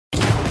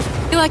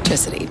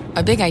Electricity,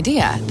 a big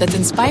idea that's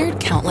inspired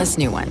countless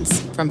new ones.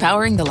 From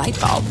powering the light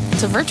bulb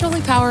to virtually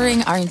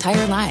powering our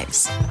entire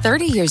lives.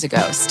 30 years ago,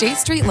 State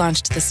Street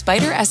launched the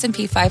Spider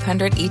S&P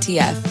 500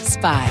 ETF,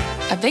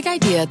 SPY. A big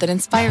idea that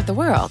inspired the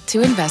world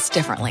to invest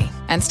differently.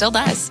 And still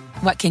does.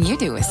 What can you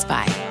do with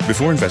SPY?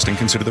 Before investing,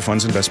 consider the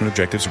fund's investment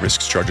objectives,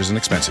 risks, charges, and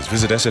expenses.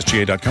 Visit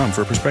ssga.com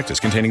for a prospectus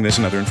containing this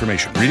and other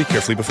information. Read it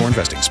carefully before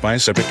investing. SPY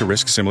is subject to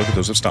risks similar to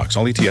those of stocks.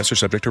 All ETFs are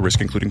subject to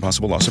risk, including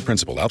possible loss of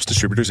principal. Alps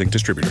Distributors, Inc.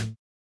 Distributor.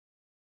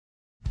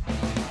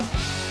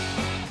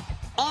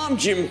 I'm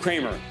Jim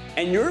Cramer,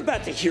 and you're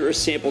about to hear a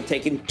sample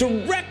taken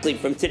directly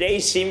from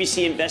today's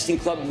CNBC Investing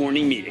Club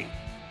morning meeting.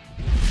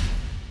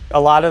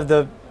 A lot of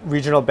the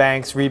regional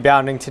banks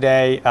rebounding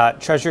today.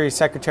 Treasury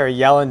Secretary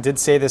Yellen did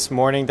say this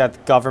morning that the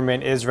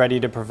government is ready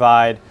to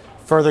provide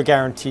further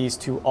guarantees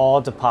to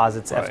all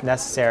deposits if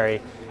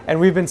necessary. And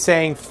we've been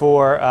saying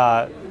for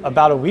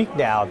about a week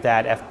now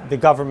that if the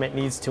government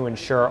needs to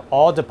ensure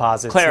all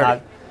deposits.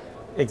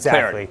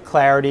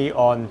 Clarity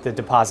on the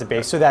deposit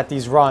base so that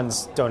these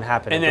runs don't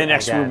happen. And then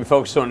next we'll be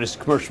focused on this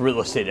commercial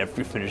real estate after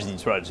we finish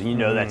these runs. And you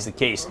know that's the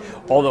case.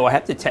 Although I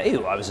have to tell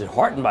you, I was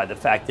heartened by the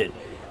fact that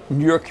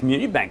New York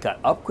Community Bank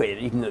got upgraded,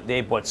 even though they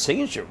bought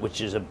Signature,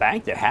 which is a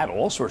bank that had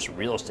all sorts of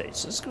real estate.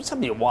 So it's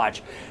something to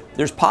watch.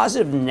 There's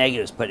positives and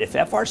negatives, but if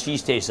FRC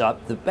stays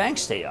up, the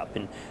banks stay up.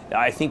 And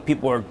I think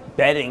people are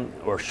betting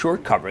or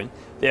short covering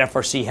that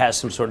FRC has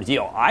some sort of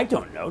deal. I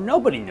don't know.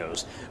 Nobody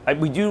knows.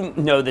 We do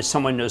know that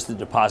someone knows the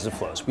deposit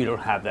flows. We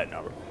don't have that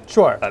number.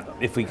 Sure.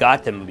 If we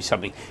got them, it would be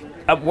something.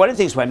 One of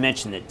the things I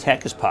mentioned that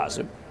tech is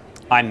positive.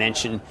 I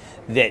mentioned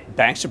that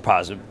banks are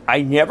positive.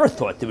 I never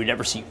thought that we'd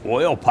ever see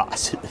oil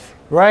positive.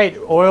 Right,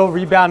 oil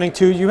rebounding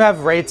too. You have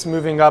rates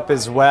moving up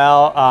as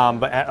well,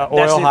 but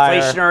oil higher.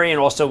 That's inflationary and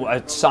also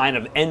a sign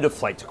of end of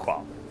flight to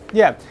quality.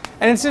 Yeah,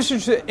 and it's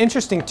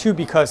interesting too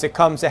because it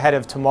comes ahead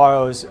of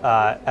tomorrow's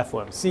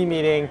FOMC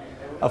meeting.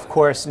 Of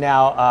course,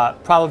 now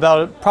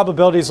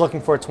probability is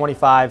looking for a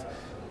 25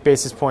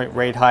 basis point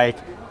rate hike.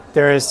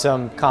 There is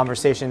some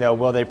conversation, though.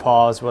 Will they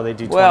pause? Will they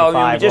do 25?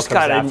 Well, we just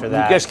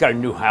got a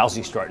new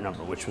housing start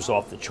number, which was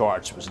off the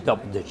charts. It was a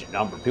double-digit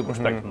number. People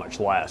expected much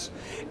less.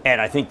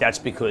 And I think that's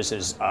because,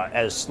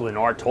 as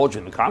Lenard told you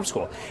in the conference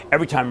call,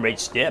 every time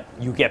rates dip,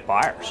 you get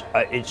buyers.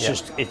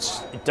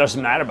 It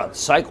doesn't matter about the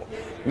cycle.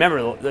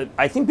 Remember,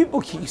 I think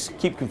people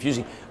keep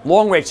confusing.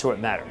 Long rates are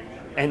what matter.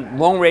 And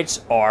long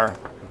rates are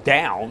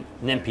down,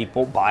 and then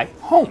people buy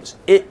homes.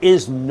 It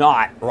is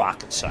not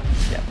rocket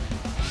science. Yeah.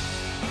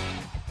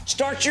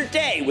 Start your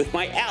day with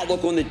my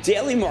outlook on the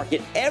daily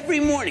market every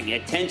morning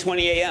at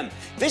 10:20 a.m.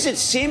 Visit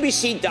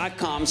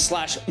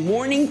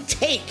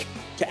CNBC.com/morning-take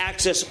to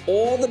access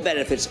all the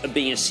benefits of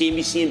being a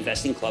CNBC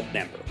Investing Club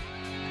member.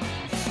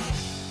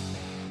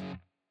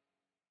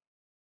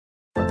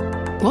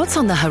 What's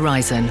on the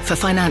horizon for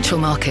financial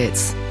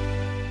markets?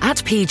 At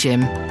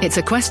PGIM, it's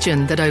a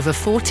question that over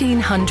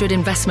 1,400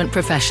 investment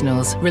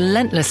professionals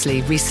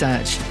relentlessly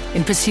research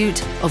in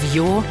pursuit of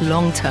your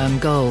long-term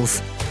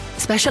goals.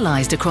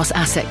 Specialized across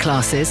asset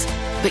classes,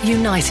 but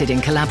united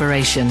in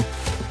collaboration,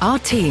 our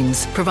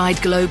teams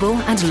provide global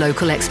and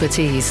local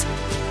expertise.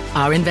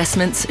 Our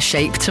investments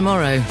shape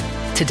tomorrow,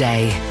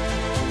 today.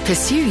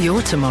 Pursue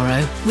your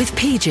tomorrow with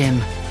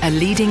PGIM, a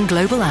leading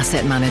global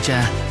asset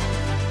manager.